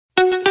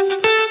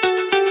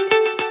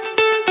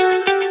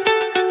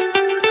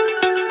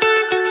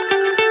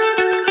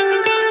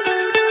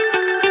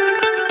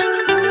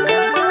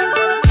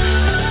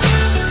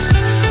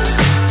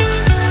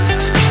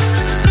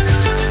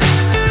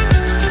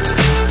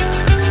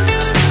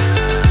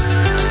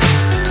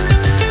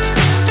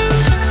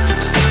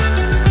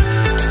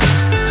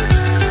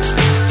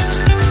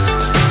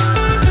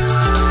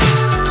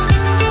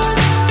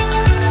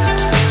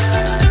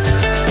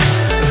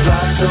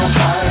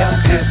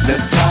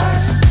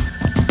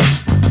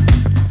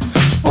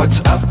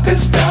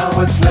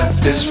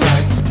is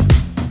right.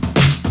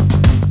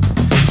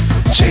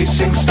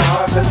 Chasing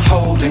stars and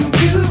holding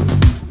you.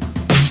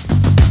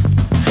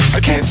 I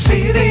can't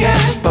see the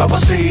end, but we'll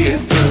see it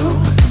through.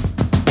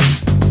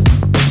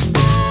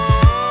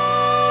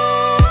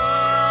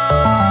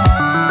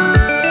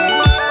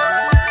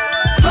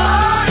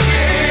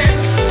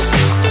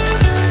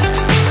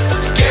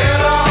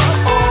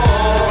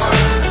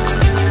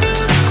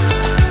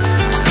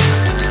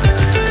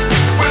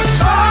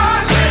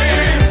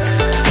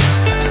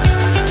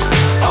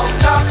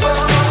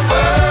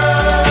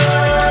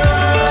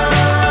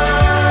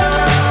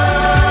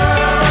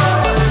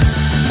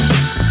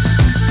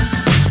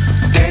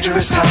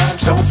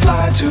 Times don't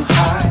fly too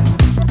high.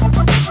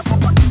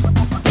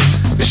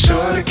 Be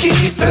sure to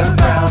keep the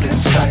ground in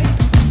sight.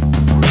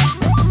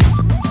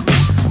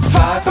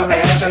 Fly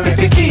forever if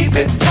you keep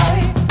it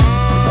tight.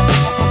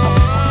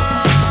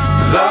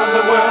 Love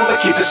the world but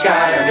keep the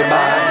sky on your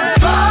mind.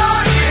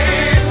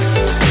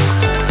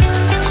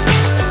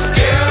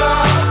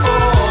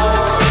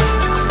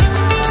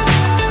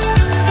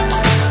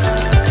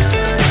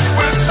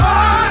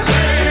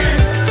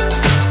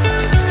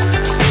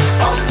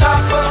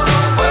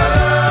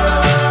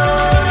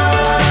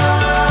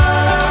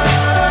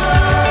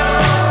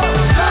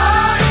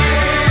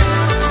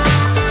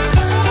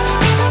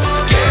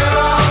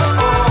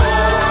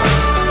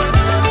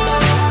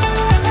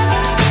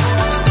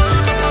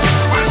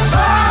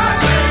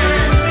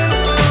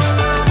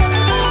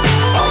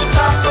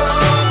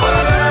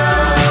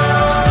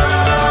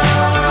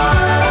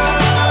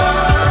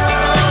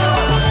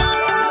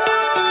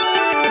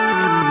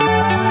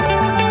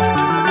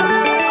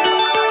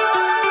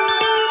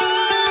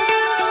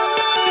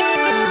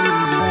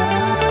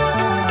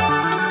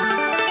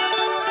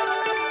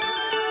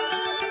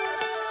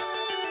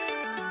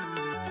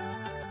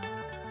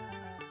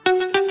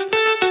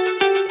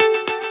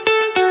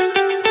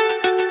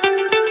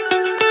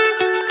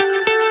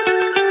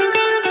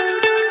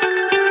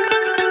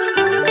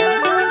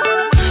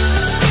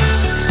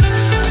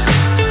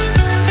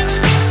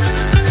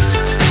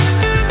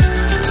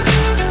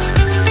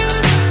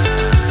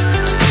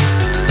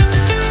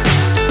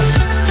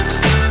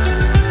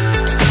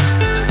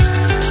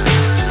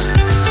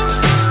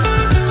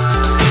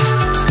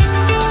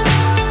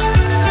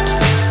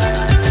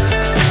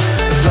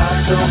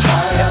 So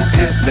high I'm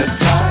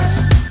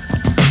hypnotized.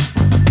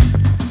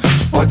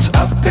 What's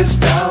up is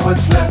down,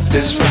 what's left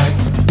is right.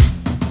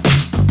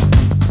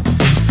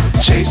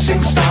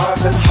 Chasing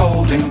stars and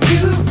holding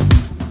you.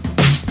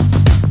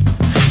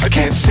 I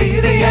can't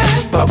see the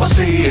end, but we'll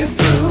see it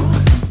through.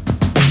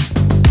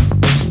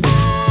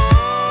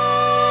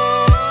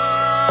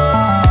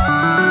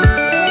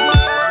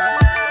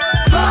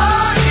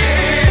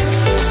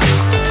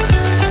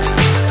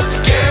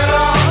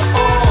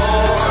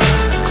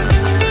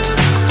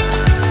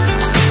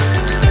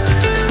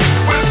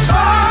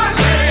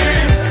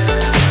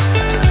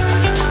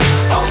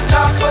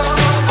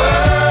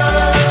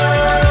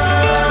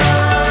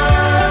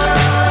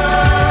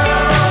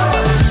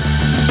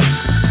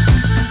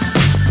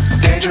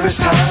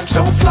 Times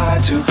don't fly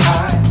too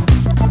high.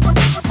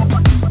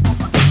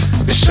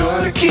 Be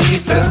sure to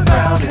keep the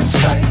ground in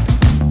sight.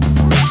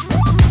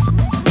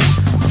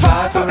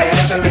 Fly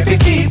forever if you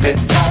keep it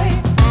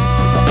tight.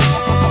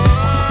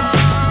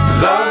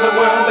 Love the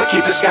world but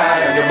keep the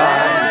sky on your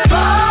mind.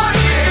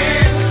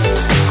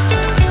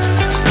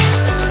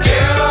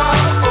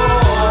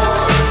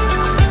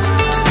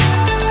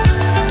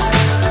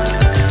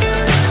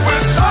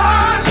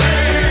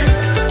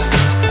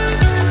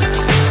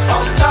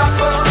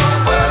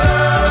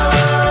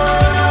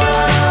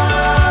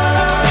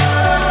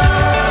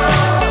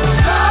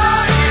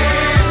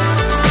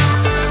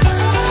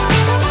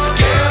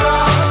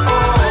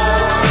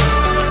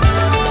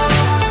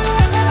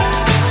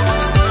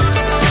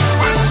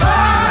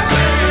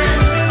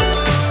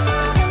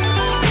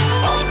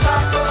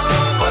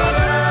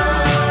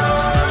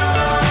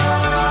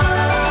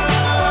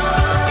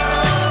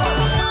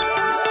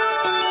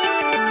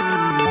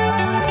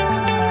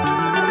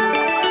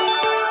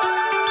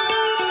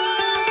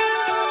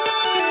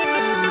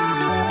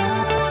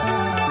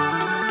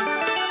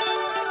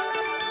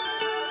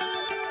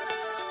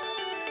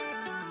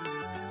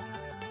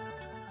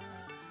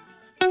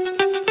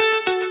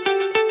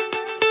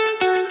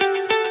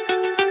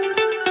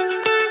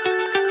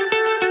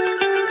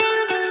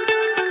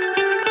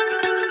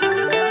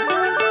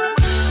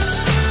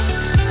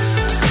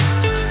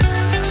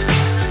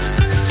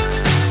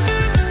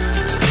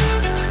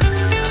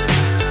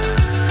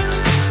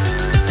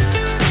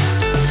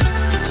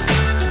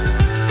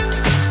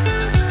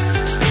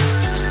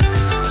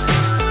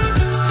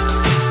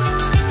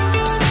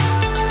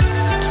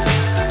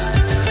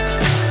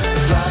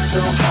 So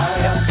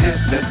high I'm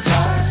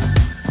hypnotized.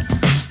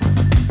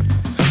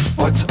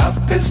 What's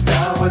up is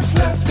down, what's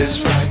left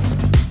is right.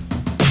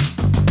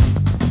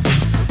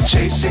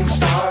 Chasing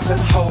stars and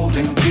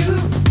holding you.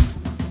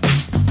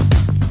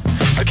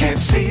 I can't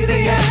see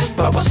the end,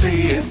 but we'll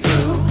see it through.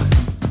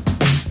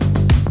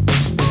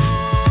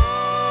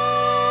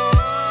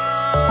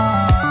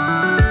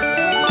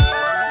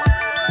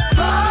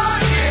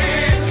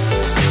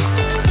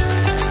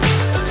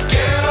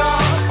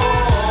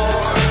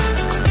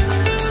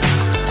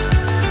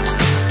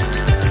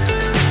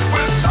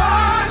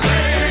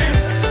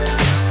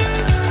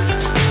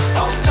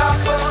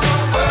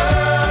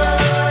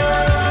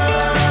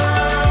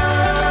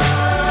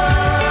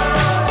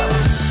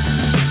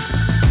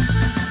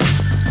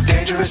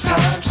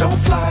 don't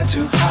fly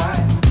too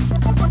high.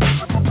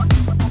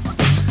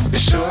 Be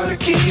sure to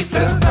keep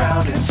the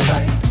ground in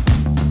sight.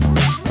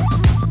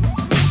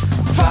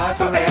 Fly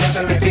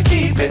forever if you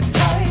keep it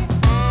tight.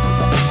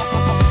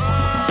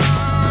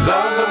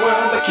 Love the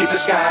world, but keep the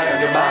sky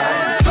on your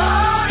mind.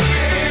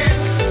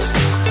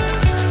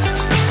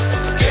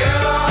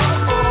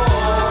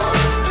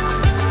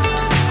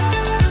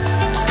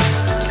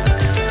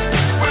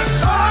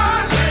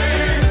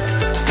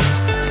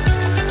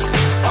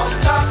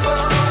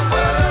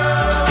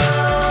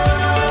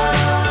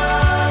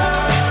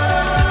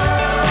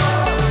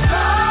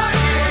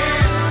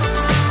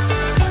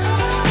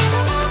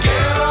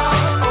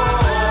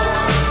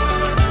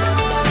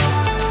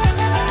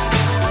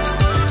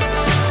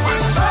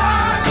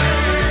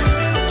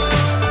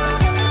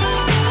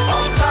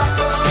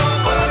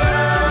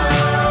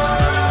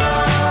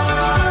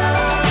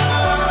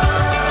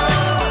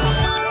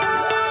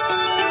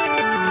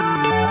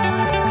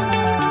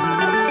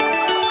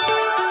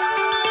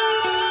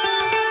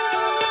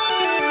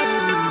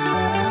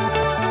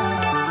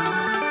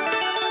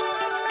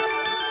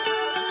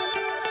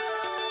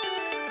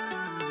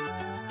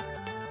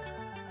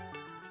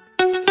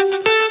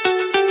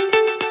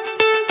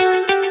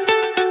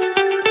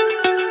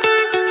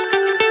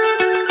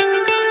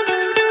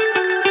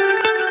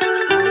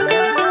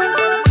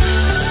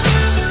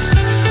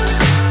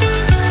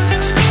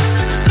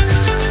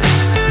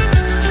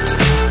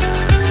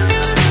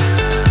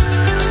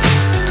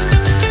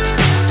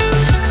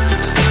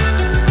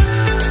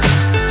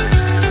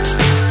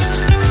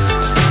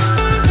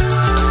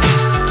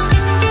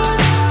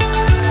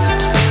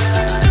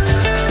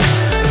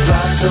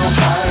 So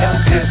high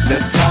I'm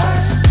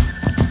hypnotized.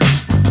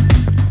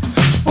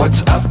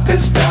 What's up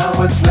is down,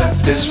 what's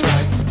left is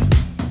right.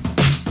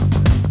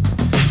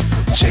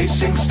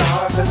 Chasing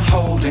stars and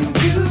holding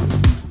you.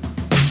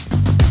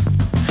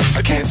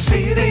 I can't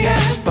see the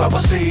end, but we'll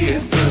see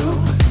it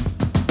through.